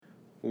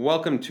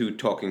Welcome to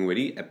Talking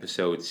Witty,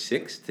 episode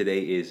 6. Today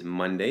is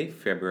Monday,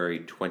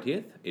 February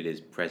 20th. It is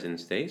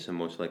President's Day, so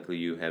most likely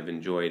you have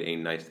enjoyed a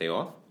nice day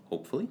off,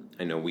 hopefully.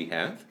 I know we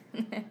have.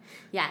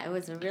 Yeah, it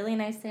was a really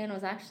nice day, and it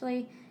was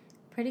actually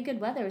pretty good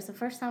weather. It was the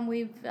first time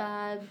we've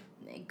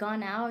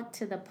gone out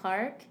to the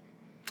park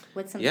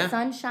with some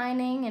sun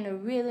shining in a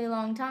really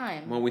long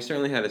time. Well, we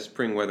certainly had a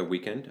spring weather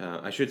weekend.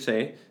 I should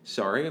say,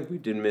 sorry, we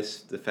did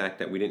miss the fact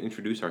that we didn't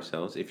introduce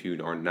ourselves. If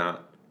you are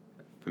not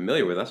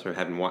familiar with us or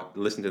haven't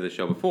listened to the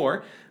show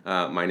before,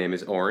 my name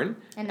is Oren.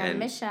 And I'm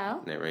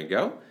Michelle. There we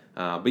go.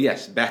 But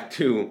yes, back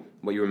to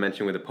what you were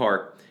mentioning with the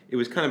park. It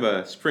was kind of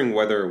a spring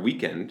weather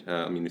weekend.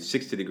 It's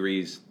 60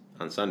 degrees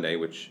on Sunday,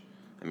 which,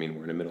 we're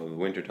in the middle of the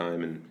winter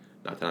time, and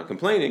not that I'm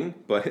complaining,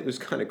 but it was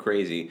kind of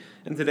crazy.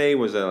 And today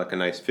was like a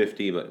nice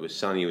 50, but it was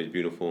sunny, it was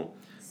beautiful.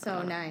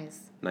 So nice.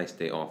 Nice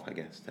day off, I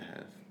guess, to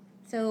have.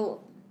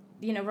 So,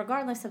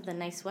 regardless of the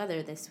nice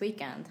weather this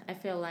weekend, I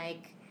feel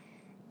like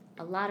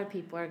a lot of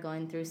people are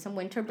going through some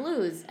winter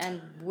blues,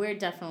 and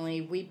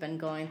we've been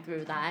going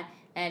through that.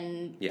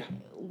 And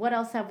what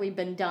else have we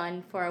been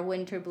done for our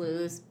winter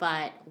blues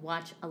but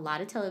watch a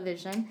lot of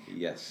television?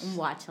 Yes. And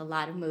watch a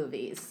lot of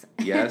movies.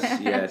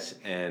 Yes,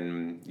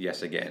 and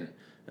yes again.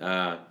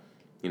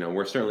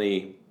 We're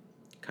certainly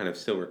kind of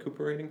still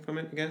recuperating from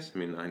it, I guess.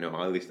 I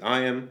know at least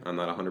I am. I'm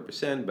not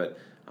 100%, but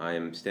I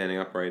am standing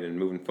upright and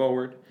moving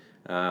forward.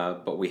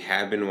 But we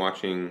have been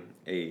watching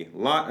a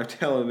lot of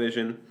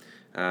television.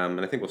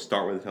 And I think we'll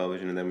start with the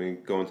television and then we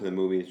go into the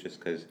movies just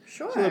because It's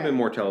a little bit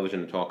more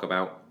television to talk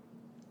about.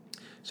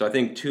 So I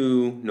think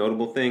two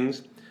notable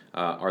things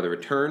are the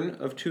return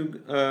of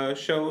two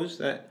shows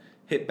that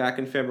hit back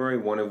in February,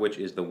 one of which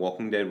is The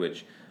Walking Dead,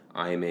 which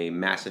I am a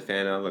massive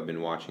fan of. I've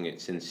been watching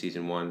it since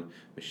season 1.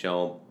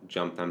 Michelle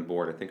jumped on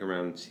board, I think,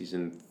 around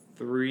season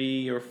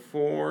 3 or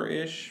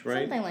 4-ish,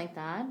 right? Something like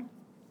that.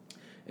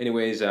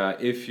 Anyways,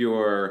 if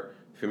you're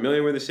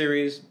familiar with the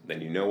series, then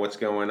you know what's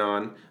going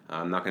on.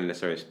 I'm not going to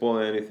necessarily spoil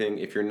anything.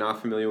 If you're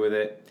not familiar with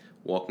it,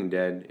 Walking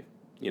Dead,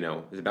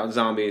 it's about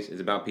zombies,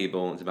 it's about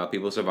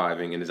people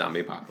surviving in a zombie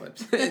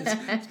apocalypse.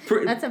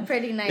 That's a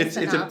pretty nice synopsis.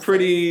 It's a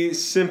pretty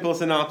simple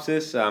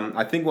synopsis.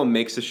 I think what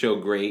makes the show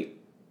great,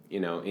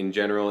 in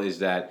general, is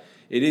that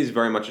it is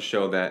very much a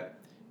show that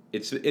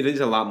it is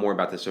a lot more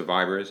about the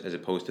survivors as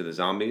opposed to the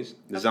zombies.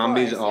 The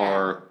zombies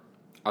are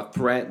a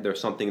threat. They're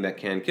something that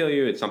can kill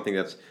you. It's something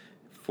that's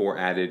for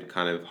added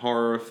kind of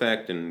horror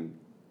effect and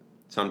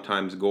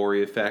sometimes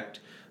gory effect.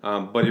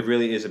 But it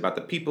really is about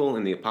the people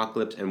and the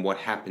apocalypse and what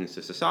happens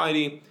to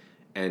society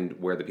and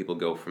where the people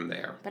go from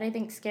there. But I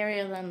think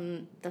scarier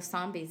than the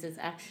zombies is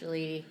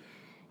actually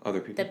other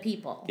people. The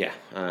people. Yeah,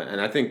 and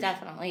I think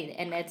definitely,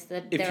 and it's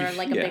they're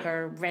a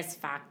bigger risk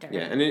factor.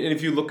 Yeah, and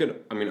if you look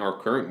at our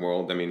current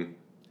world,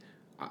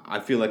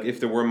 I feel like if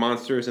there were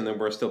monsters and there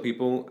were still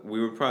people,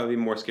 we would probably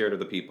be more scared of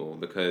the people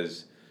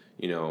because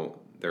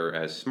they're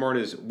as smart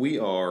as we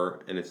are,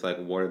 and it's like,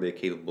 what are they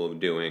capable of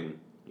doing,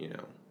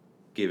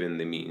 given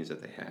the means that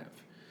they have?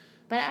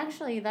 But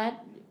actually,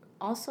 that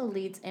also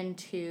leads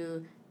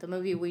into the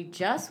movie we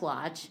just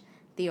watched,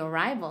 The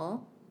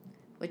Arrival,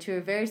 which we were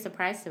very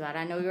surprised about.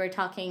 I know we were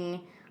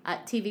talking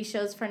TV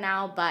shows for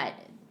now, but,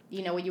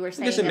 what you were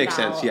saying it makes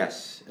about sense,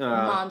 yes.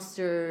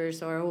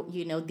 Monsters or,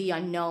 the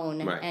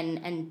unknown right.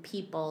 and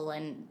people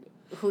and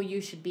who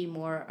you should be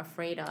more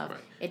afraid of. Right.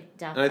 It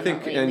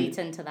definitely leads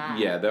into that.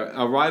 Yeah,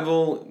 The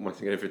Arrival, once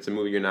again, if it's a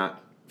movie you're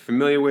not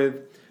familiar with,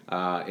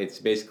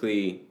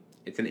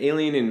 it's an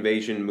alien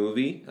invasion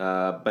movie,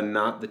 but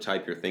not the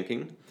type you're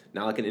thinking.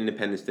 Not like an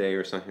Independence Day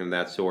or something of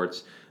that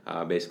sort.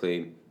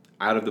 Basically,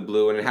 out of the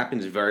blue, and it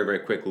happens very, very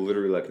quick,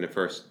 literally like in the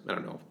first,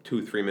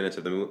 2-3 minutes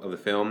of the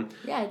film.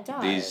 Yeah, it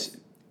does. These,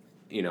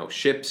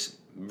 ships,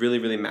 really,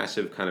 really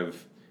massive kind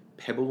of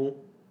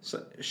pebble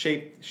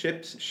shaped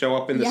ships show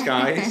up in the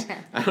skies.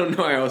 I don't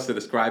know how else to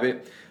describe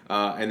it.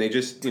 And they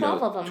just,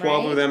 12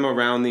 of them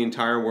around the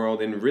entire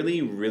world in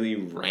really, really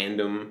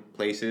random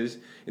places.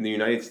 In the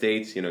United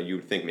States, you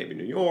would think maybe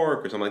New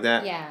York or something like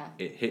that. Yeah.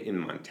 It hit in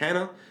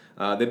Montana.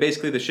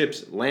 The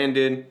ships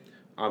landed.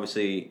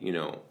 Obviously,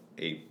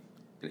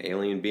 an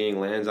alien being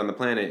lands on the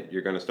planet,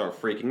 you're going to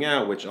start freaking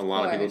out, which a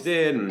lot of people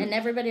did. And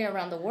everybody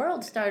around the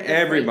world started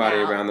Everybody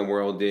around the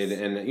world did.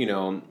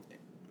 And,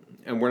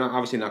 and we're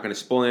obviously not going to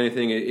spoil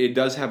anything. It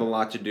does have a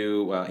lot to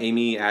do.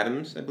 Amy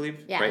Adams, I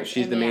believe, right?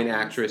 She's the main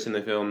actress in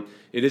the film.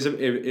 It is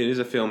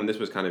a film. This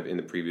was kind of in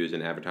the previews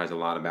and advertised a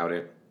lot about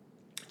it.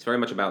 It's very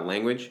much about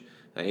language.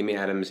 Amy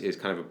Adams is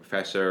kind of a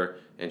professor,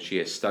 and she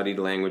has studied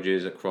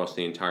languages across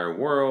the entire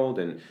world,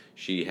 and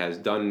she has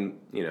done,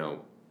 I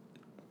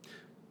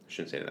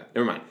shouldn't say that.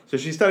 Never mind. So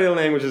she studied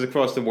languages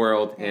across the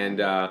world, and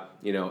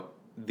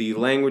the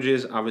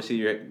languages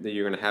obviously that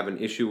you're going to have an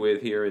issue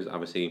with here is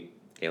obviously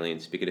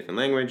aliens speak a different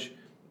language.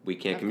 We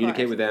can't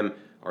communicate with them.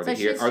 Are they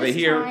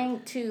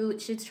here?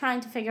 She's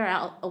trying to figure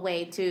out a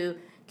way to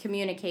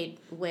communicate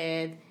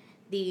with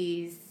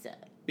these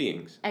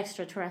beings,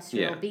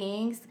 extraterrestrial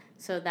beings,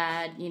 so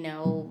that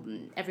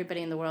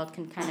everybody in the world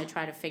can kind of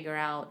try to figure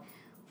out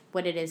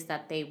what it is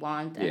that they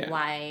want and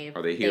why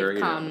are they here,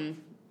 they've come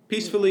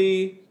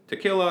peacefully to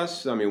kill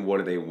us? I mean, what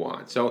do they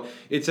want? So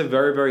it's a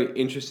very, very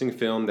interesting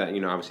film that,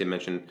 obviously I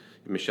mentioned,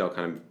 Michelle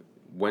kind of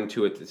went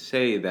to it to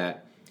say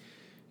that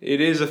it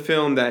is a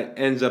film that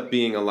ends up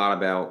being a lot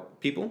about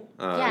people.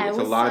 It's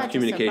a lot of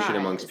communication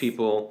amongst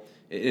people.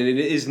 And it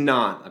is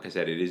not, like I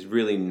said, it is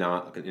really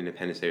not like an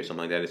Independence Day or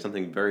something like that. It's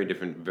something very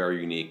different, very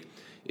unique.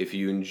 If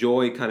you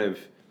enjoy kind of,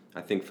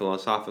 I think,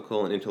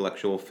 philosophical and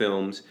intellectual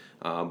films,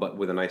 but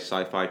with a nice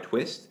sci-fi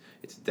twist,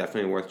 it's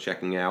definitely worth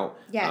checking out.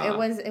 Yeah,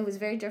 it was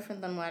very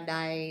different than what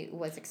I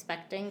was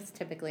expecting.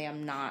 Typically,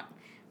 I'm not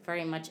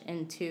very much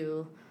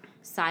into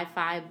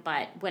sci-fi,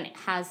 but when it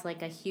has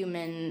like a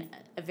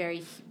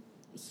very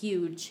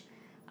huge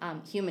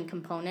human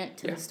component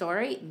to the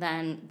story,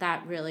 then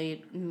that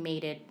really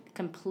made it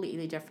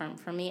completely different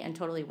for me and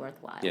totally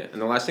worthwhile. Yeah,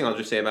 and the last thing I'll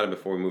just say about it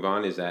before we move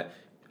on is that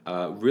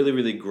really,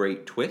 really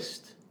great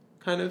twist,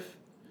 kind of.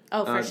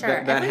 Oh, for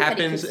sure. That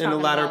happens in the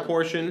latter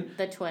portion.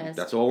 The twist.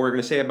 That's all we're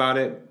going to say about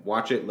it.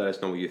 Watch it. Let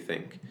us know what you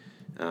think.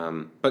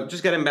 But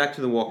just getting back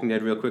to The Walking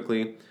Dead real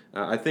quickly,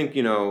 I think,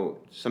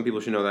 some people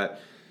should know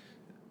that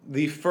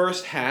the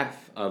first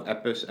half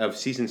of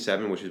season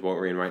 7, which is what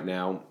we're in right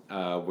now,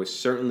 was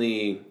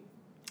certainly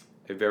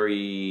a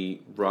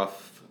very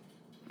rough,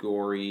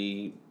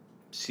 gory,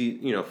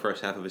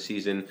 first half of a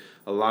season.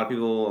 A lot of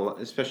people,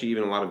 especially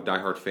even a lot of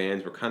diehard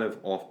fans, were kind of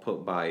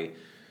off-put by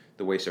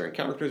the way certain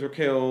characters were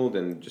killed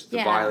and just the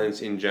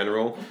violence in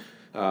general.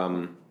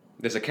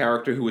 There's a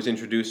character who was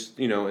introduced,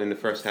 in the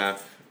first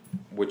half,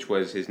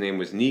 his name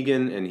was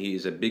Negan, and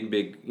he's a big,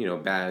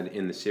 bad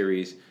in the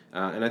series.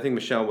 And I think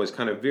Michelle was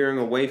kind of veering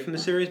away from the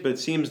series, but it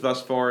seems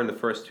thus far in the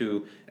first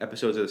 2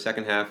 episodes of the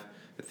second half,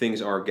 that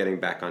things are getting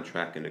back on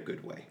track in a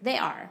good way. They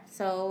are.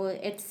 So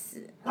it's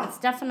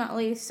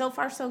definitely, so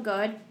far so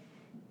good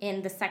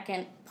in the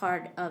second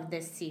part of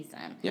this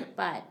season. Yeah.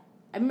 But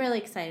I'm really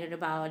excited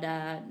about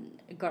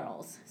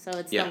Girls. So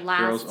it's the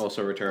Girls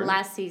also returned.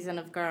 last season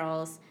of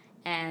Girls,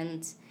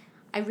 and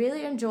I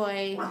really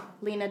enjoy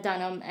Lena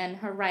Dunham and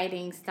her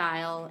writing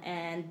style,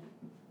 and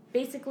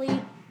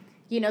basically,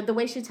 the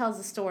way she tells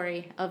the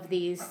story of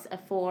these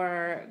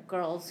 4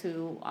 girls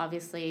who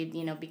obviously,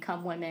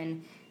 become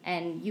women,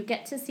 and you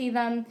get to see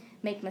them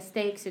make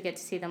mistakes, you get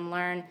to see them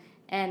learn,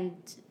 and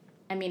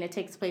I mean, it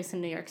takes place in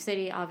New York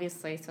City,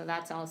 obviously, so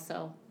that's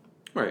also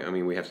right. I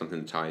mean, we have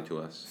something tied to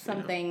us.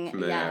 Something,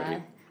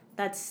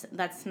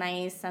 that's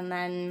nice. And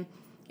then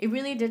it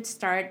really did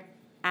start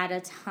at a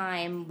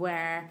time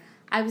where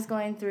I was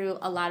going through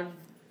a lot of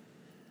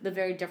the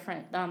very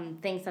different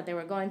things that they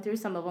were going through.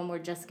 Some of them were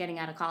just getting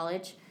out of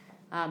college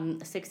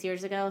 6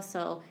 years ago.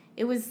 So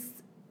it was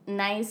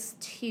nice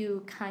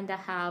to kind of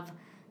have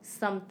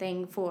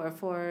something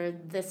for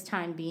this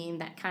time being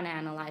that kind of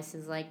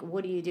analyzes, like,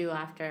 what do you do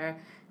after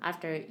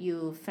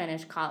you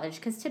finish college?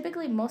 Because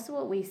typically most of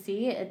what we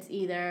see, it's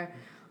either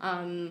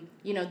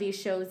these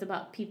shows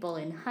about people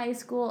in high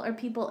school or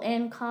people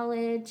in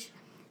college.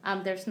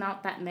 There's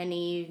not that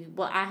many.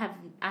 Well, I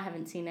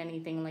haven't seen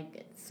anything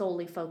like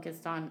solely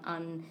focused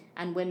on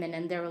women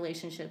and their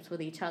relationships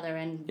with each other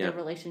and their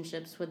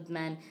relationships with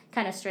men,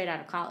 kind of straight out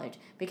of college.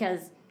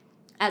 Because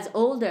as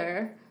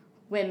older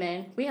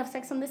women, we have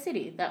Sex and the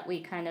City that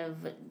we kind of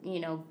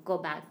go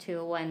back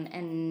to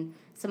and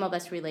some of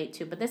us relate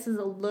to. But this is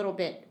a little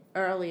bit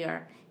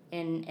earlier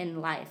in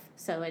life,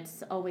 so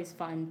it's always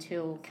fun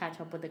to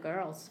catch up with the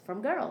girls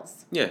from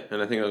Girls. Yeah,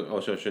 and I think I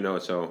also should know,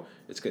 so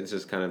this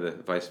is kind of the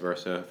vice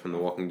versa from The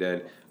Walking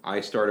Dead.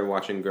 I started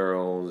watching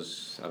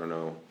Girls, I don't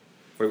know,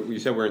 you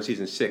said we're in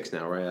season 6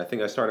 now, right? I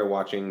think I started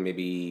watching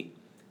maybe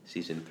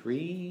season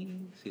 3,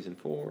 season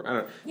 4, I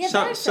don't know.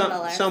 Yeah,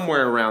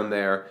 somewhere around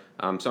there.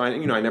 So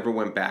I never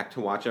went back to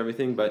watch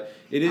everything, but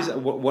it is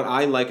what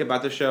I like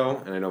about the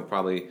show, and I know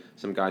probably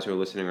some guys who are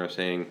listening are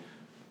saying,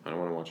 I don't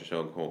want to watch a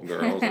show called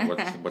Girls.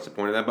 What's the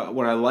point of that? But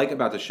what I like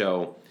about the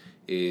show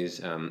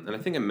is, and I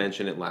think I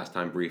mentioned it last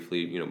time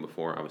briefly,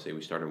 before obviously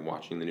we started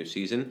watching the new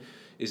season,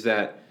 is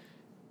that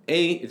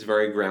it's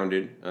very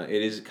grounded.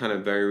 It is kind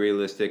of very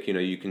realistic.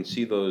 You can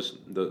see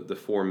the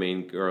 4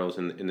 main girls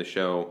in the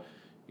show.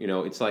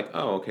 It's like,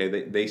 oh, okay,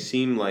 they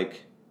seem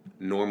like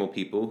normal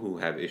people who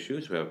have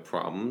issues, who have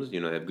problems. They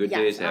have good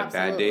days, they have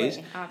bad days.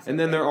 Absolutely. And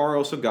then there are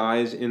also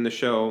guys in the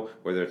show,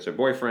 whether it's their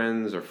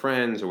boyfriends or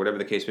friends or whatever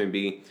the case may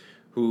be,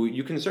 who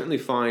you can certainly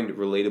find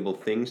relatable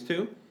things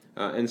to.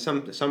 And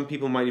some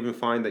people might even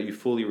find that you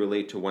fully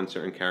relate to one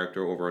certain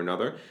character over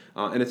another.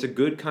 And it's a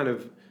good kind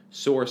of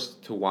source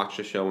to watch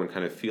the show and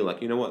kind of feel like,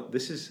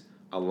 this is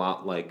a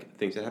lot like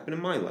things that happen in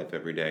my life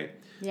every day.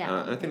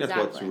 Yeah, and I think that's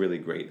what's really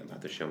great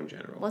about the show in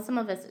general. Well, some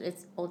of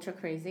it's ultra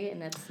crazy,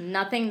 and it's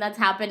nothing that's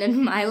happened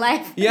in my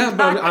life. Yeah,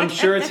 but I'm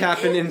sure it's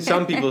happened in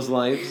some people's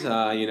lives.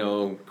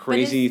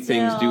 Crazy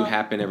things do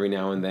happen every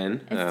now and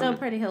then. It's still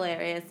pretty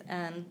hilarious,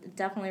 and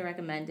definitely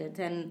recommend it.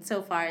 And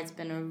so far, it's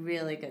been a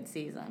really good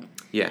season.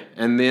 Yeah,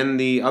 and then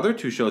the other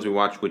 2 shows we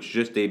watched, which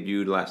just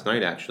debuted last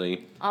night,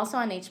 actually. Also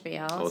on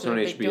HBO. Also on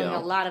HBO. Doing a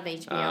lot of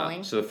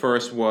HBOing. So the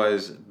first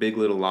was Big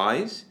Little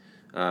Lies,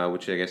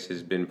 which I guess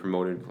has been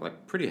promoted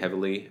pretty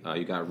heavily.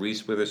 You got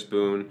Reese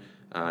Witherspoon,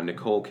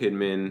 Nicole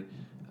Kidman,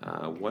 You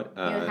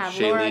have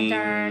Laura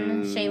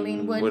Dern,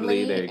 Shailene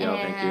Woodley, there you go,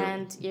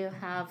 and you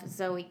have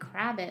Zoe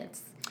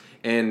Kravitz.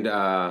 And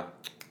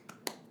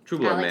True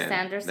Blood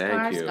Alexander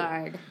Man.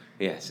 Skarsgård.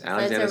 Yes,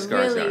 Alexander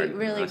Skarsgård. Really,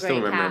 really I still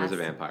great remember him cast. as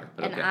a vampire.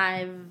 But and okay.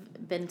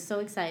 I've been so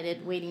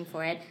excited waiting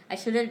for it. I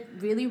should have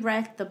really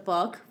read the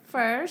book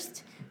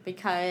first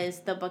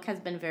because the book has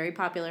been very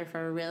popular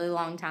for a really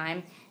long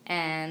time,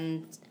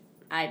 and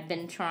I've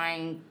been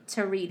trying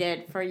to read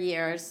it for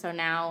years. So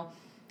now,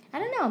 I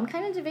don't know, I'm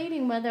kind of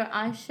debating whether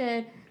I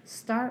should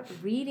start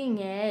reading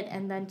it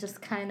and then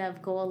just kind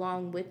of go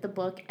along with the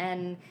book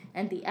and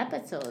the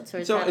episodes. Or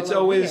is that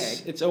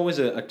it's always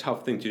a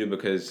tough thing to do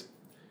because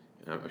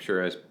I'm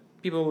sure as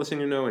people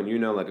listening and you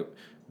know, like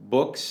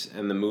books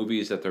and the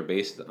movies that they're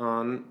based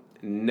on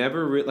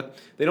never really, like,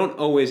 they don't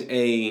always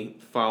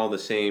follow the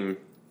same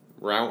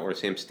route or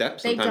same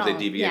steps. Sometimes they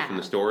deviate from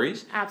the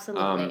stories.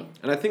 Absolutely.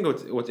 And I think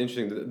what's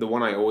interesting, the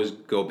one I always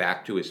go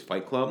back to is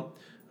Fight Club.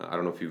 I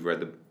don't know if you've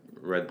read the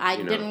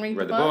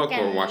book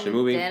or watched the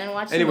movie. Didn't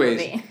watch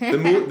Anyways, the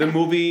movie. the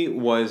movie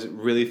was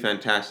really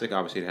fantastic.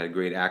 Obviously, it had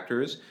great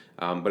actors,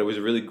 but it was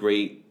a really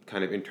great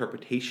kind of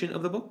interpretation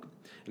of the book.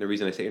 And the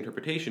reason I say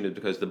interpretation is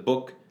because the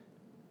book,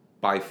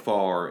 by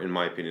far, in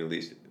my opinion at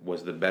least,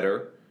 was the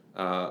better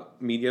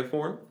media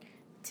form.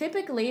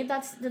 Typically,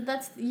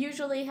 that's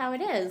usually how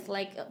it is.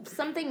 Like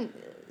something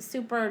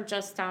super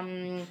just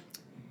a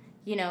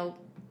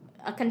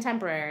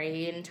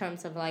contemporary in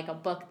terms of like a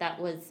book that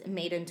was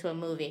made into a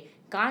movie.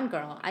 Gone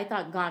Girl. I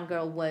thought Gone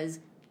Girl was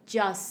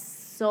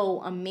just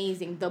so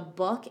amazing. The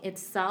book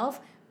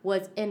itself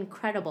was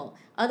incredible.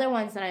 Other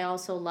ones that I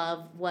also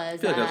love was.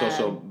 I feel like that's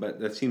also, but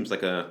that seems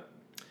like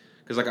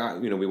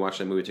because we watched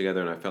that movie together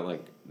and I felt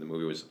like the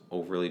movie was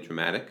overly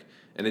dramatic,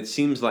 and it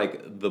seems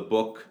like the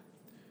book,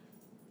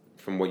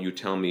 from what you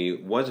tell me,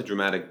 was a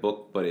dramatic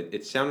book, but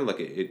it sounded like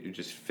it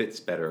just fits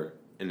better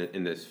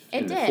in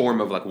the form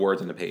of like words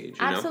on a page.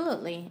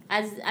 Absolutely,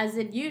 as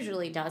it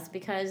usually does,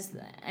 because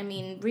I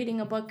mean,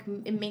 reading a book,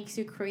 it makes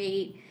you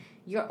create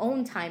your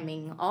own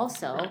timing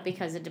also, right,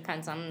 because it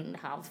depends on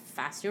how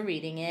fast you're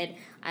reading it.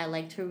 I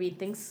like to read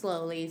things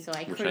slowly, so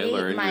I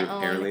create my own.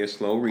 Apparently a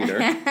slow reader.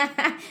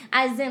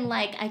 As in,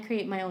 like, I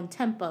create my own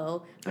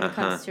tempo when it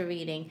comes to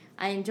reading.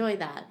 I enjoy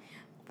that.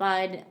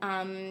 But,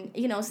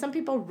 some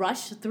people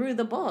rush through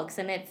the books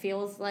and it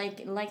feels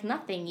like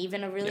nothing,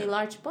 even a really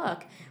large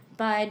book.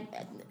 But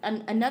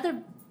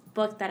another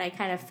book that I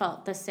kind of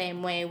felt the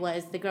same way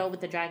was The Girl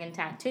with the Dragon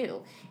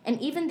Tattoo. And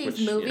even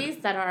these movies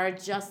that are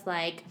just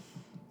like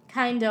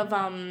kind of,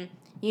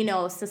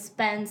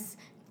 suspense,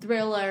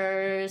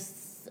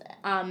 thrillers,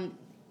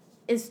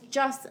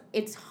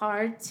 it's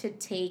hard to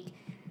take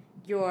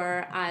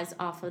your eyes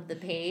off of the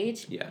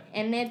page. Yeah.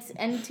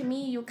 And to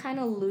me, you kind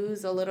of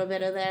lose a little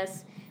bit of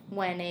this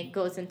when it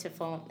goes into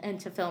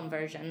film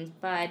versions,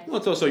 but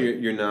it's also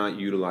you're not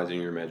utilizing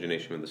your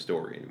imagination with the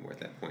story anymore at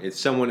that point. It's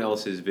someone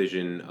else's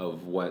vision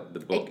of what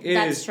the book is,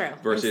 that's true,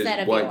 versus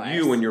what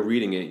you, when you're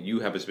reading it, you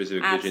have a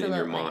specific vision in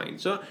your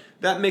mind. So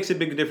that makes a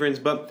big difference.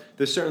 But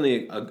there's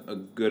certainly a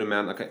good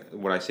amount. Like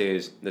what I say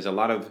is, there's a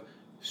lot of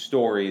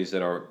stories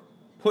that are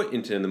put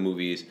into the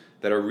movies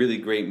that are really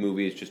great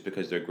movies just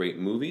because they're great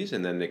movies,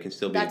 and then they can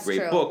still be a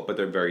great book, but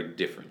they're very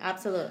different.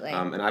 Absolutely.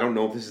 And I don't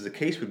know if this is the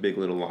case with Big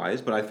Little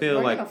Lies, but I feel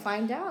We're like gonna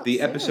find out the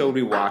soon. episode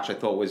we watched I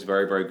thought was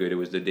very, very good. It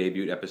was the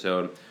debut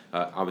episode.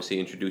 Obviously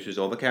introduces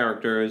all the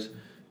characters.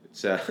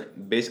 It's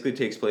basically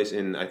takes place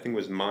in, I think it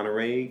was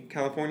Monterey,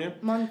 California.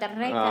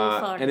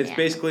 California. And it's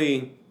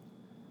basically,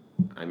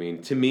 I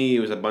mean, to me, it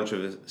was a bunch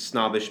of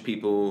snobbish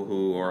people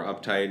who are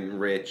uptight and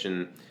rich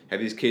and have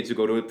these kids who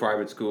go to a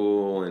private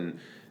school and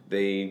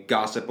they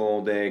gossip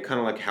all day, kind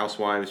of like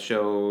housewives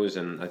shows,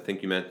 and I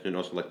think you mentioned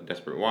also like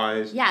Desperate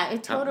Wives. Yeah,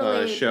 it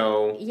totally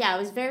show. Yeah, it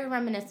was very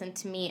reminiscent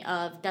to me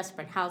of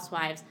Desperate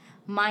Housewives,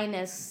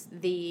 minus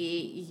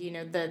the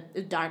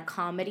the dark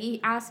comedy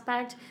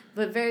aspect,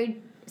 but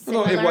very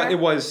similar.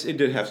 Although it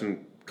did have some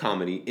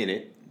comedy in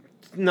it.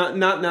 Not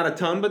a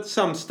ton, but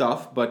some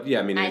stuff. But yeah,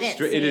 I mean, it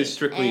is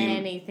strictly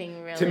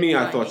anything really. To me,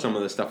 funny. I thought some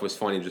of the stuff was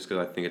funny just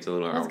because I think it's a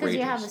little outrageous. Because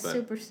you have a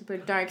super, super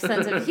dark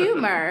sense of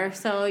humor,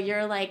 so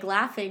you're like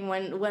laughing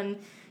when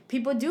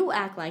people do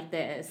act like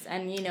this,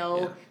 and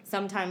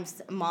sometimes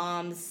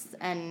moms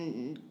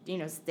and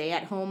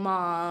stay-at-home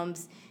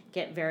moms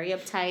get very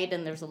uptight,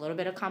 and there's a little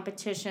bit of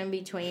competition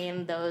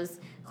between those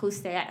who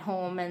stay at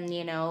home and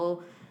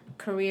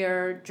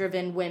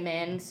career-driven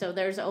women. So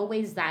there's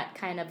always that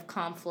kind of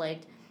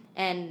conflict.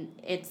 And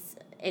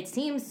it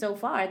seems so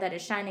far that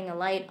it's shining a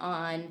light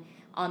on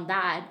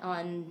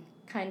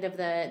kind of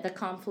the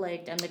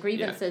conflict and the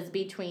grievances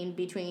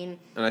between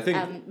and I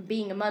think,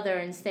 being a mother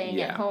and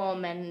staying at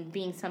home and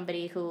being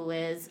somebody who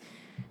is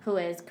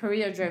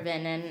career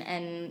driven,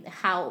 and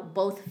how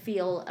both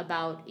feel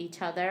about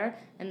each other,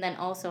 and then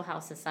also how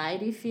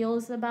society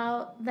feels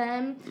about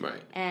them.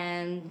 Right.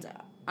 And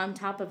on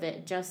top of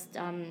it, just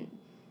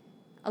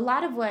a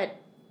lot of what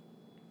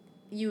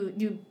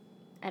you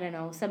I don't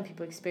know, some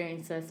people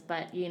experience this,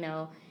 but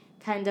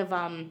kind of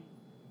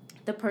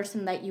the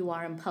person that you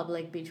are in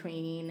public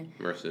between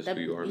versus who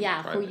you are in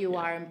private. who you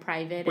are in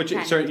private. Which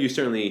you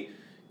certainly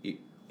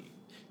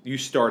you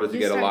started to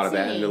get a lot of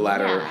that in the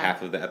latter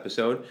half of the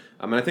episode.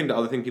 And I think the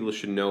other thing people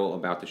should know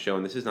about the show,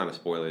 and this is not a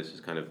spoiler, this is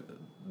kind of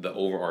the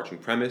overarching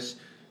premise.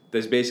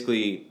 There's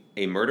basically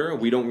a murder.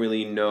 We don't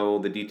really know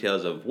the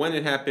details of when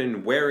it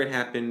happened, where it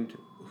happened,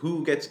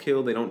 who gets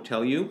killed. They don't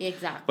tell you.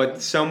 Exactly.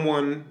 But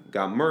someone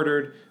got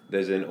murdered.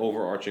 There's an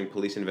overarching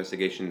police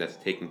investigation that's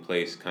taking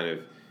place kind of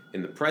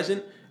in the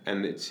present,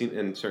 and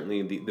and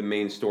certainly the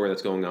main story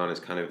that's going on is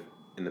kind of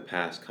in the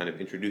past, kind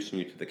of introducing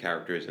you to the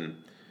characters, and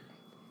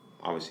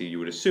obviously you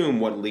would assume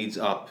what leads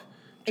up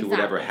to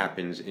whatever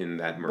happens in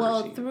that murder scene.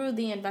 Well, through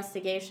the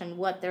investigation,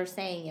 what they're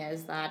saying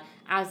is that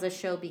as the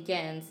show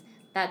begins,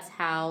 that's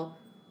how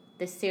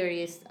the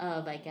series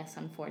of, I guess,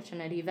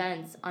 unfortunate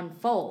events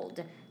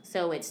unfold.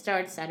 So it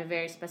starts at a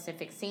very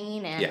specific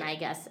scene, and I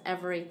guess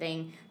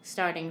everything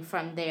starting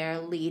from there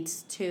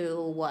leads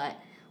to what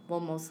we'll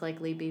most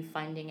likely be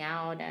finding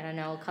out. I don't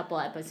know, a couple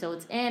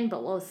episodes in,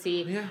 but we'll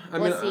see. Yeah,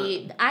 we'll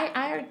see.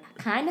 I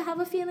kind of have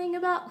a feeling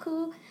about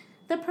who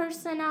the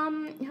person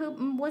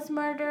who was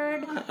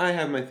murdered. I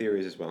have my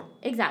theories as well.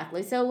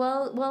 Exactly. So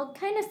we'll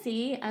kind of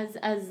see as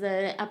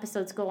the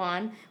episodes go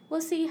on.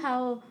 We'll see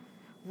how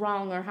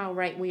wrong or how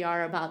right we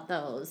are about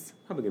those.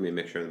 Probably gonna be a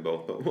mixture of them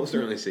both, but we'll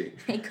certainly see.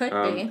 It could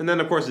be. And then,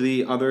 of course,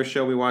 the other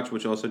show we watched,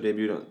 which also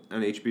debuted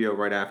on HBO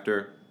right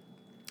after,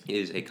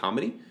 is a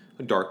comedy,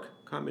 a dark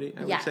comedy,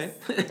 I would say.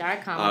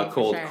 Dark comedy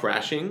called for sure.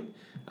 Crashing.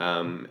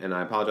 And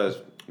I apologize,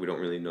 we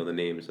don't really know the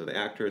names of the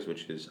actors,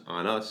 which is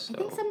on us. So. I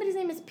think somebody's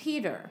name is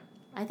Peter.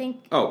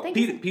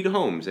 Peter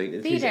Holmes.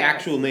 His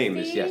actual name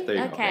is, yes, there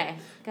you go. Okay.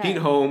 Pete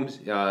Holmes,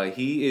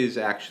 he is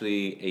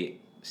actually a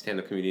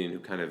stand-up comedian who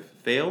kind of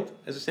failed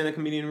as a stand-up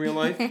comedian in real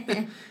life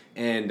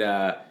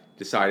and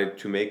decided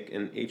to make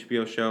an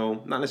HBO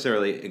show, not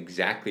necessarily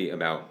exactly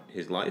about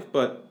his life,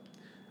 but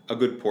a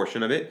good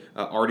portion of it.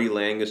 Artie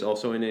Lang is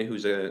also in it,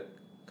 who's a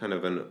kind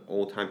of an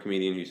old-time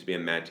comedian, used to be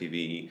on Mad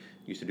TV,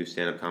 used to do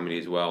stand-up comedy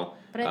as well.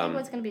 But I think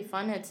what's going to be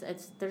fun,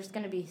 there's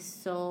going to be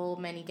so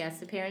many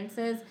guest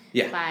appearances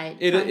by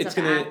it's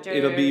tons of actors.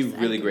 It'll be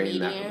really and great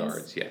in that comedians.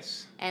 regards,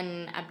 yes.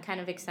 And I'm kind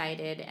of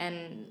excited.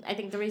 And I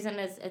think the reason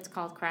it's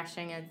called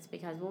Crashing is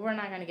because, well, we're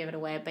not going to give it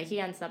away, but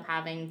he ends up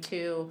having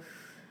to,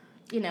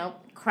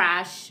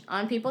 crash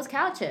on people's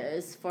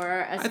couches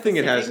for a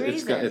specific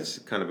reason. It's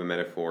kind of a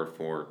metaphor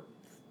for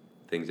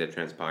things that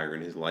transpire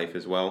in his life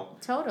as well.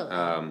 Totally.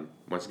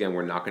 Once again,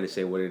 we're not going to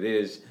say what it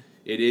is.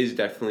 It is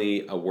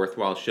definitely a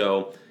worthwhile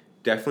show.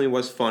 Definitely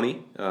was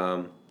funny.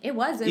 It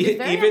was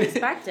very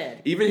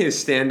unexpected. Even his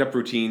stand-up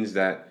routines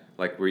that,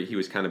 where he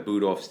was kind of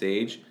booed off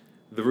stage,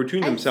 the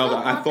routines themselves,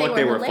 I thought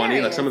they were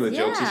funny. Like some of the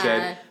jokes he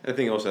said. I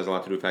think it also has a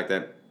lot to do with the fact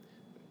that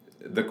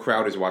the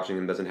crowd is watching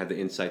him doesn't have the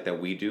insight that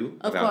we do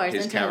about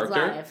his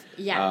character.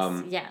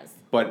 Yes.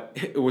 But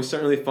it was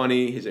certainly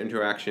funny. His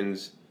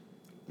interactions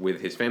with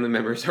his family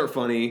members are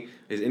funny.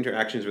 His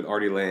interactions with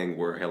Artie Lang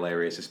were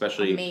hilarious,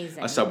 especially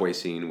a subway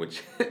scene,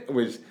 which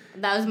was...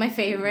 That was my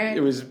favorite.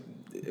 It was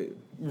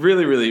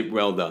really, really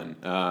well done.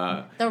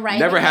 The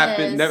writing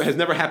has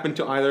never happened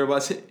to either of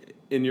us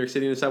in New York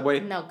City in a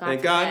subway. No,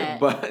 thank God.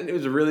 But it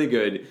was really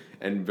good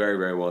and very,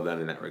 very well done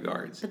in that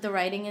regards. But the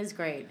writing is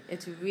great.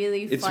 It's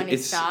really funny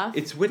stuff.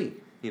 It's witty,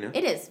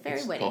 It is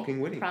very witty. Talking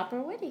witty. Proper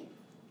witty.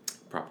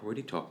 Proper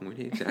witty, talking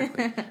witty,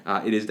 exactly.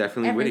 It is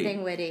definitely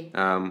Everything witty.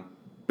 witty.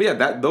 But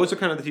yeah, those are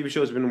kind of the TV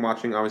shows I've been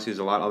watching. Obviously, there's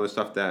a lot of other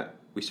stuff that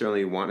we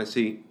certainly want to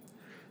see.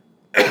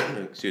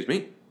 Excuse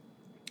me.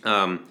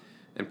 And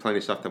plenty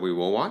of stuff that we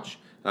will watch.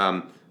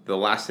 The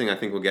last thing I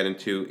think we'll get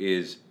into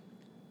is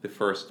the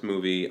first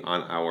movie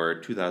on our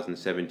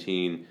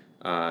 2017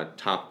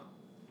 top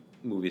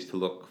movies to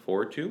look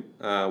forward to,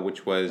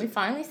 which was... We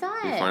finally saw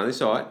it. We finally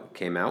saw it.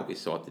 Came out. We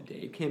saw it the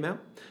day it came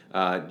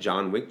out.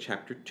 John Wick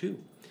Chapter 2.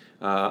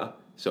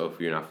 So if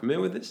you're not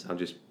familiar with this, I'll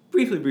just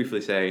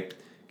briefly say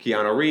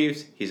Keanu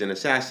Reeves, he's an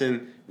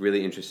assassin,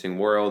 really interesting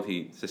world.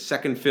 It's the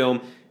second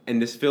film,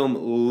 and this film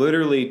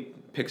literally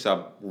picks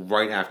up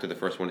right after the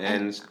first one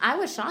ends. I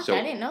was shocked. So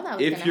I didn't know that was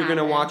going to happen. If you're going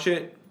to watch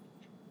it,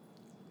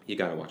 you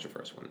got to watch the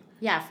first one.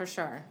 Yeah, for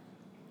sure.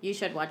 You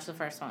should watch the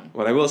first one.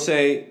 What I will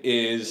say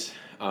is,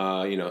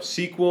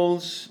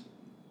 sequels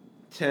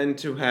tend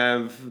to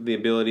have the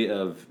ability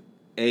of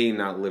A,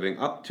 not living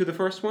up to the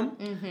first one,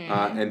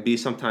 and B,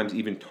 sometimes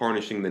even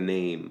tarnishing the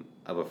name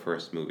of a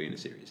first movie in a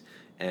series.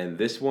 And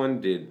this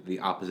one did the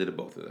opposite of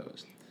both of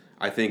those.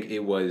 I think it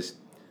was,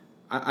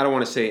 I don't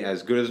want to say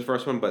as good as the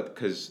first one, but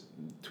because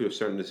to a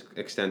certain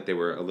extent they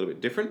were a little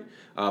bit different.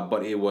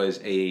 But it was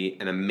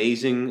an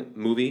amazing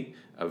movie,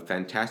 a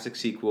fantastic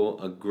sequel,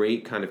 a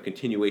great kind of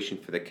continuation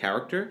for the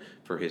character,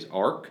 for his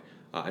arc,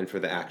 and for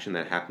the action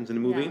that happens in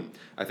the movie. Yeah.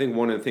 I think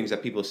one of the things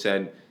that people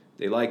said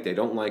they like, they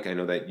don't like, I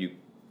know that you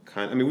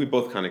we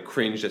both kind of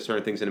cringed at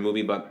certain things in the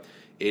movie, but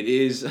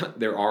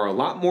there are a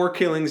lot more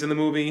killings in the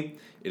movie.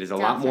 It is a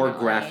lot more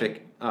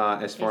graphic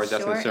as far as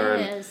that's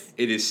concerned.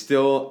 It is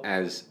still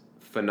as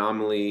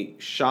phenomenally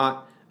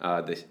shot,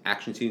 The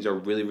action scenes are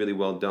really, really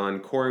well done,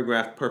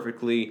 choreographed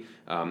perfectly.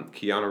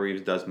 Keanu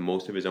Reeves does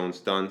most of his own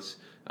stunts,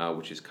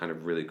 which is kind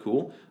of really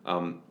cool.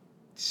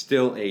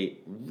 Still a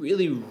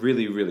really,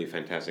 really, really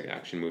fantastic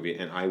action movie,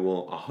 and I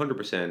will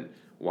 100%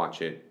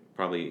 watch it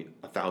probably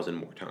 1,000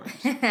 more times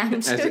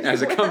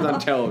as it comes on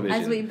television.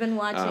 As we've been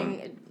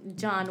watching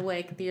John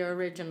Wick, the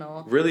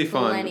original, really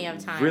fun, plenty of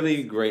times.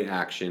 Really great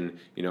action.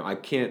 I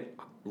can't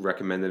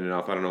recommend it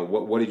enough. I don't know,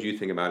 what did you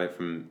think about it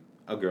from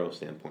a girl's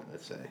standpoint,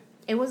 let's say?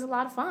 It was a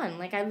lot of fun.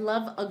 I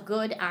love a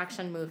good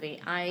action movie.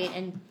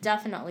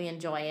 Definitely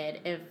enjoy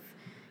it if,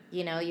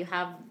 you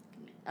have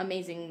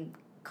amazing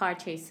car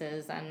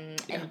chases and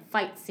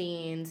fight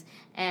scenes,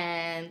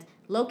 and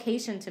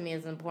location to me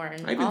is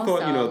important. I even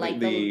thought,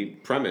 the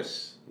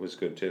premise was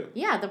good too.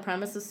 Yeah, the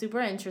premise is super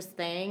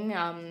interesting.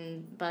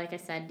 But like I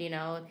said,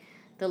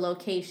 the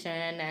location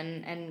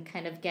and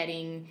kind of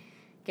getting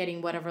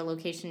whatever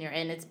location you're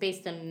in. It's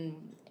based in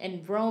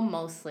Rome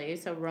mostly,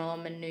 so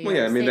Rome and New York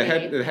City. Well, yeah,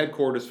 City. the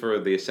headquarters for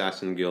the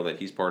assassin guild that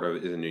he's part of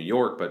is in New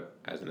York, but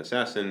as an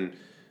assassin,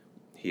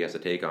 he has to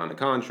take on a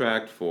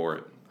contract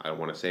for, I don't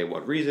want to say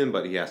what reason,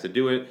 but he has to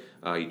do it.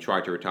 He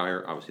tried to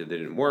retire, obviously it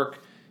didn't work,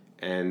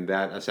 and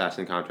that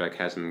assassin contract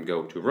has him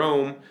go to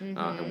Rome, and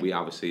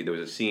there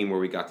was a scene where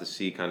we got to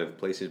see kind of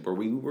places where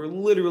we were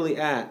literally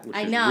at, which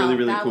is really,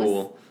 really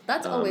cool.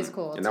 That's always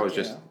cool. And that was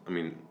just,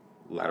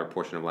 latter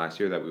portion of last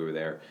year that we were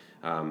there.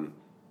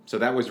 So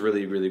that was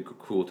really, really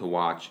cool to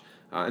watch.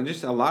 And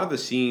just a lot of the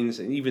scenes,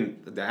 and even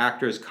the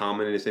actors,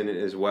 Common is in it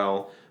as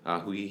well.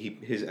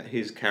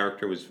 His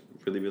character was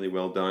really, really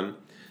well done.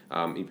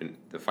 Even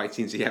the fight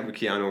scenes he had with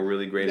Keanu were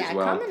really great as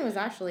well. Yeah, Common was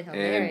actually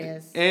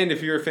hilarious. And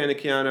if you're a fan of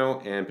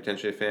Keanu and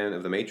potentially a fan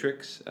of The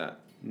Matrix,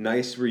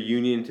 nice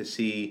reunion to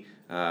see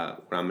what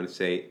I'm going to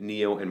say,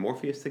 Neo and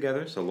Morpheus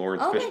together. So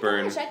Lawrence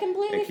Fishburne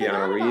and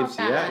Keanu Reeves.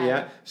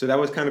 Yeah. So that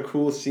was kind of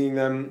cool seeing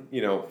them,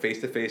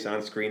 face to face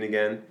on screen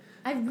again.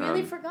 I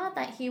really forgot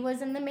that he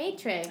was in The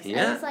Matrix.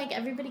 Yeah. It was like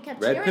everybody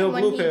kept Red cheering pill,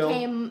 when blue he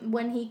pill.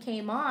 when he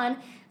came on,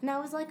 and I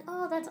was like,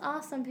 "Oh, that's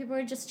awesome!" People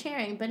were just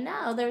cheering, but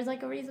no, there was a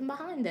reason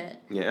behind it.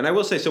 Yeah, and I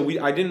will say, so we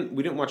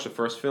didn't watch the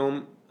first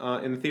film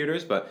in the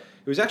theaters, but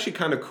it was actually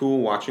kind of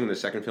cool watching the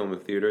second film in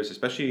the theaters,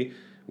 especially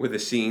with the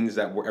scenes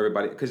that were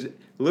everybody, because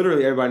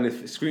literally everybody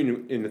in the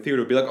screen in the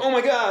theater would be like, "Oh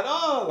my god,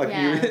 oh!"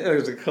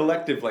 There's a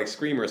collective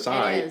scream or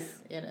sigh.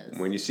 It is.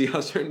 When you see how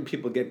certain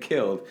people get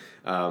killed,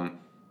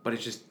 but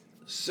it's just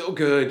so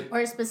good.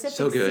 Or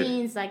specific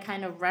scenes that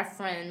kind of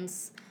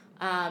reference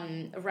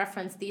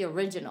the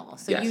original,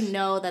 so yes.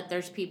 that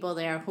there's people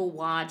there who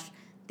watched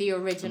the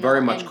original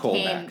very much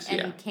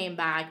callbacks, came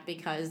back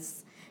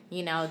because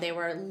they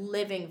were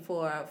living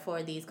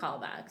for these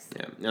callbacks.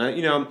 Yeah,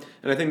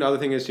 and I think the other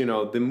thing is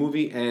the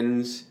movie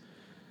ends.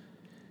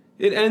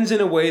 It ends in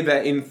a way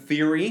that, in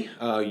theory,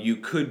 you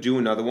could do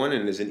another one,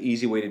 and there's an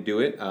easy way to do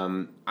it.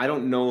 I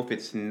don't know if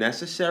it's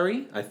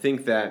necessary. I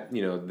think that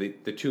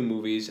the two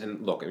movies,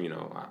 and look,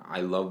 I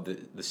love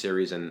the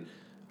series, and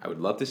I would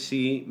love to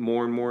see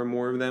more and more and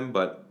more of them.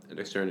 But at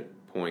a certain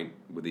point,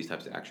 with these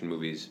types of action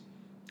movies,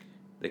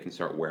 they can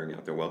start wearing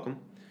out their welcome.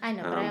 I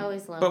know, but I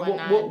always love.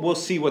 But we'll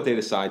see what they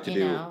decide to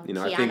do. Keanu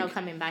I think,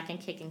 coming back and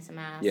kicking some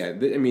ass. Yeah,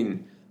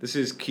 this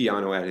is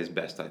Keanu at his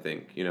best. I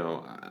think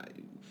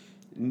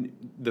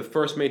the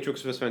first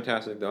Matrix was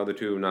fantastic. The other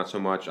two, not so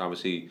much.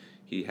 Obviously,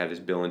 he had his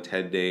Bill and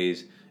Ted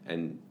days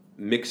and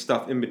mixed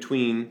stuff in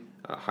between.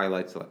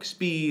 Highlights like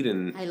Speed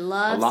and I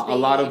love a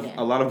lot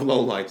of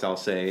lowlights, I'll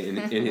say,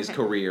 in his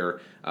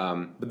career.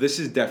 But this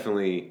is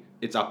definitely,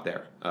 it's up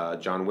there.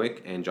 John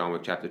Wick and John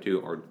Wick Chapter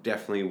 2 are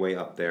definitely way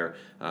up there.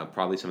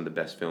 Probably some of the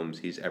best films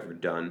he's ever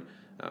done.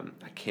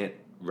 I can't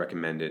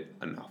recommend it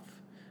enough.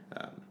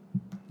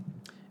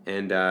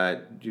 And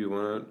do you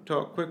want to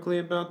talk quickly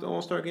about the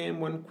All-Star Game?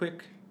 One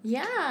quick.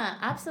 Yeah,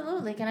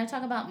 absolutely. Can I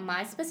talk about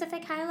my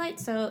specific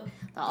highlights? So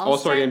the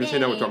All-Star Game, just so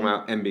you know, we're talking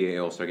about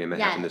NBA All-Star Game that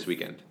happened this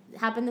weekend.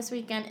 Happened this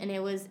weekend, and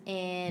it was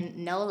in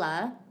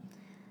NOLA.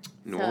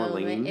 New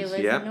Orleans, it was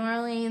in New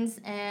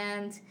Orleans,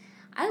 and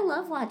I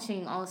love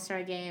watching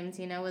All-Star games,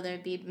 whether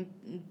it be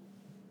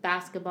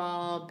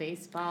basketball,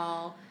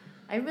 baseball.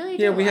 I really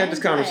do. Yeah, we had this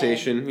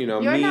conversation.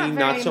 You're me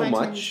not so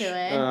much. Into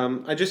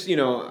it. I just,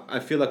 I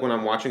feel like when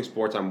I'm watching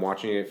sports, I'm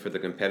watching it for the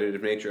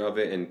competitive nature of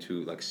it and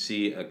to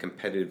see a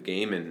competitive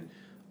game. And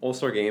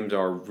All-Star games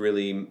are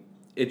really,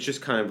 it's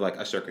just kind of like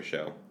a circus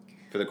show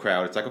for the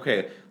crowd. It's like,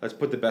 okay, let's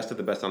put the best of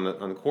the best on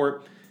the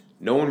court.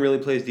 No one really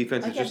plays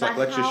defense. It's just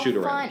let's just shoot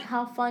around.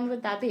 How fun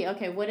would that be?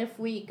 Okay, what if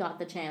we got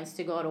the chance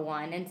to go to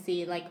one and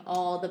see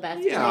all the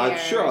best players? Yeah,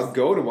 sure, I'll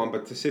go to one,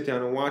 but to sit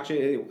down and watch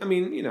it,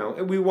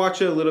 we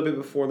watched it a little bit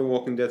before The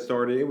Walking Dead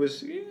started. It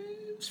was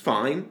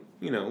fine,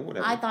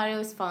 whatever. I thought it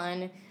was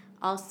fun.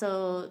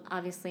 Also,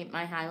 obviously,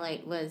 my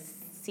highlight was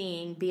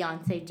seeing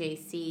Beyonce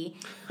JC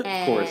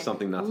and of course,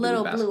 something not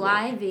Little Blue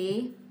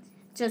Ivy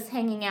just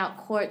hanging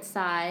out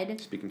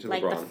courtside. Speaking to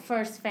LeBron. The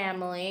first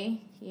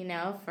family,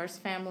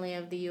 first family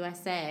of the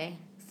USA.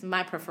 It's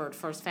my preferred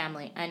first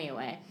family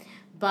anyway.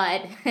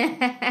 But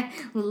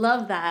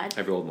love that.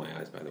 I rolled my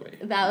eyes, by the way.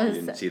 That was,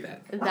 you didn't see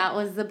that. That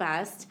was the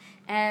best.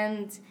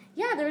 And,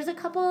 Yeah, there's a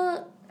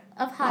couple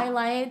of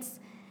highlights,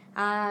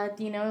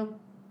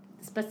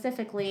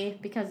 specifically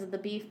because of the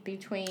beef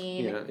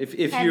between if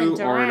Kevin you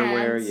Durant. aren't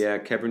aware,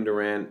 Kevin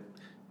Durant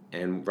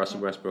and Russell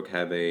Westbrook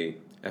have a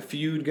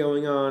feud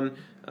going on.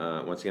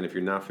 Once again, if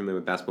you're not familiar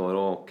with basketball at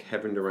all,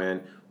 Kevin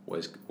Durant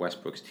was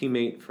Westbrook's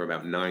teammate for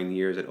about 9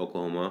 years at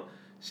Oklahoma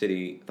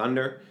City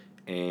Thunder.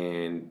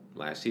 And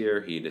last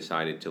year, he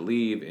decided to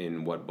leave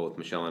in what both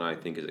Michelle and I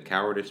think is a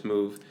cowardice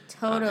move.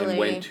 Totally. And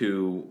went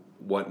to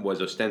what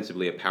was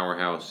ostensibly a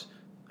powerhouse.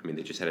 I mean,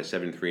 they just had a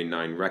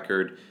 7-3-9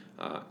 record.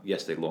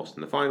 Yes, they lost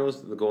in the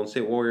finals to the Golden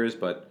State Warriors,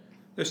 but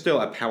they're still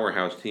a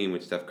powerhouse team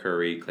with Steph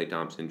Curry, Klay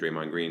Thompson,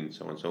 Draymond Green,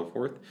 so on and so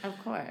forth. Of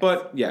course.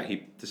 But, yeah,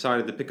 he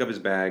decided to pick up his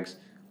bags,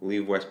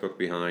 leave Westbrook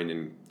behind,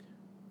 and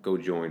go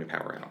join a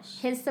powerhouse.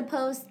 His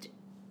supposed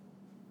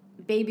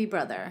baby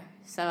brother.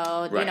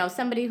 So, Right.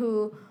 Somebody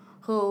who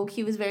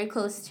he was very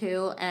close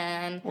to,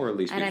 and Or at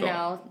least I we don't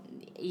thought.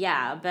 know.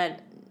 Yeah, but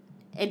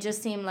it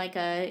just seemed like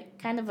a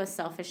kind of a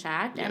selfish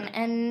act,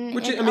 and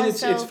Which, it I mean,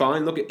 also, it's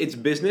fine. Look, it's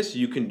business.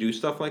 You can do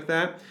stuff like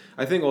that.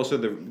 I think also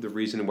the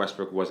reason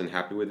Westbrook wasn't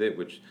happy with it,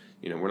 which,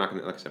 we're not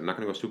going to, like I said, I'm not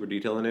going to go super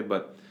detail in it,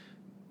 but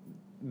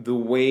the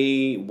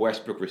way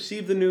Westbrook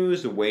received the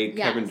news, the way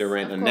Kevin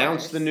Durant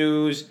announced the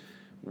news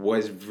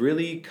was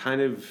really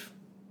kind of,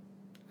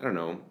 I don't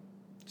know,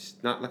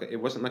 just not like, it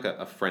wasn't like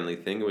a friendly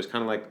thing. It was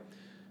kind of like,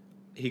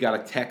 he got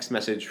a text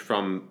message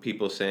from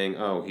people saying,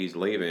 "Oh, he's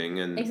leaving,"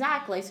 and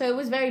exactly. So it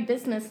was very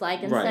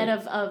businesslike instead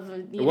of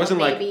it wasn't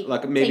maybe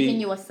maybe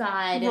taking you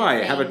aside. Right,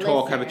 and have a saying,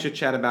 talk, have a "Listen." chit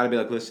chat about it. Be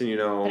like, listen,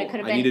 But it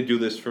could've I need been- to do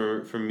this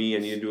for me. I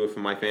need to do it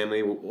for my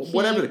family.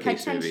 Whatever the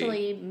case may be. He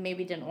potentially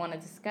maybe didn't want to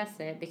discuss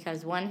it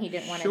because one, he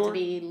didn't want it Sure. to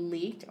be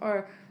leaked,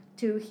 or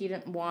two, he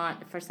didn't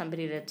want for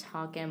somebody to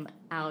talk him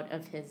out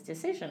of his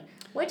decision,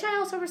 which I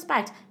also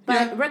respect.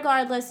 But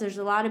regardless, there's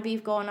a lot of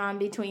beef going on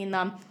between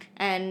them,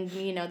 and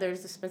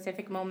there's a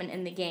specific moment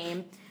in the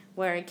game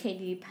where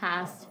KD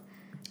passed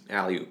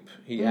Alley-oop.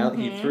 He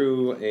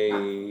threw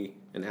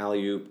an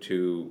alley-oop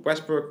to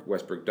Westbrook.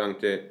 Westbrook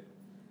dunked it.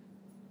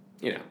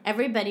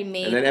 Everybody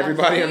made And then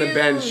everybody on the huge-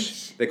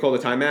 bench, they called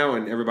a timeout,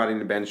 and everybody on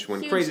the bench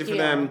went Huge crazy for deal.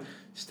 them.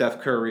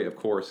 Steph Curry, of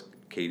course,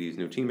 KD's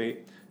new teammate,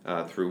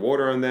 threw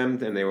water on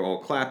them, and they were all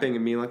clapping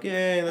and being like,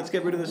 "Yay, let's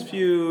get rid of this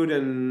feud."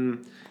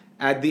 And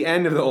at the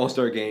end of the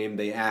All-Star game,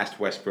 they asked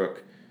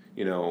Westbrook,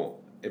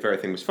 if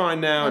everything was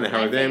fine now, That's and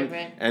how my are they?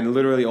 favorite. And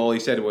literally all he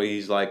said was,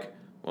 he's like,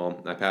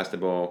 "Well, I passed the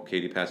ball.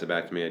 KD passed it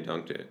back to me. I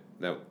dunked it."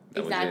 That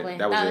Exactly. was it.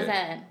 That was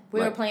it. We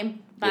were Like, playing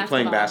basketball. We're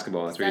playing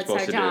basketball. That's what you're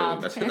supposed to our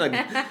do. job.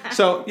 That's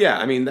so yeah.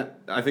 I mean,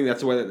 I think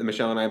that's the way that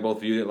Michelle and I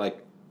both viewed it. Like,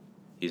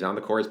 he's on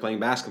the court, he's playing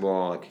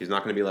basketball. Like, he's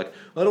not going to be like,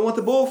 "I don't want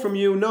the ball from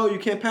you. No, you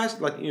can't pass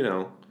it." Like,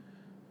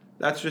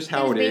 that's just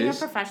how it is. He's being a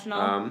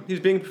professional. He's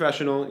being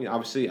professional.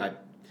 Obviously,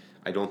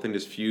 I don't think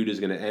this feud is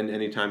going to end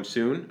anytime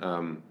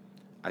soon.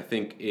 I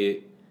think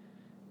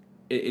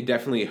it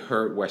definitely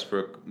hurt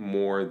Westbrook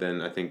more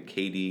than I think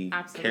KD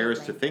cares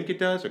Absolutely. to think it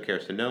does or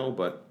cares to know,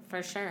 but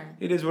For sure.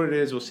 it is what it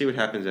is. We'll see what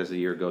happens as the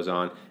year goes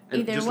on. And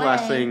Either just way,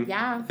 last thing,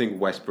 yeah. I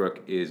think Westbrook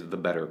is the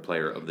better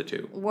player of the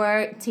two.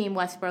 We're Team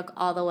Westbrook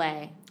all the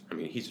way. I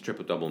mean, he's a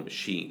triple-double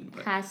machine.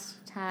 But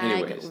Hashtag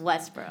anyways.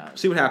 Westbrook.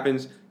 see what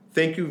happens.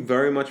 Thank you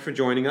very much for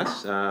joining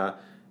us.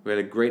 We had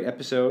a great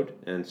episode,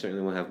 and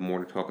certainly we'll have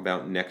more to talk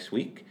about next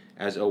week.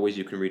 As always,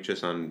 you can reach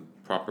us on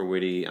Proper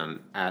Witty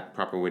at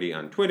Proper Witty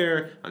on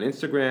Twitter, on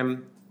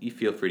Instagram. You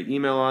feel free to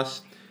email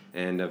us.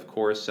 And of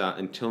course,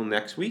 until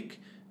next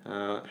week,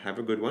 have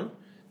a good one.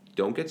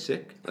 Don't get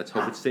sick. Let's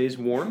hope it stays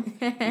warm.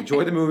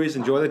 Enjoy the movies,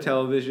 enjoy the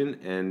television,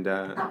 and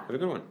have a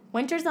good one.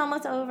 Winter's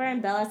almost over,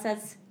 and Bella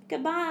says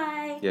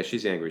goodbye. Yeah,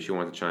 she's angry. She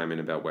wanted to chime in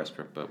about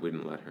Westbrook, but we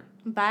didn't let her.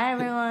 Bye,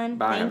 everyone.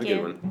 Bye. Thank Have a you.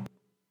 good one.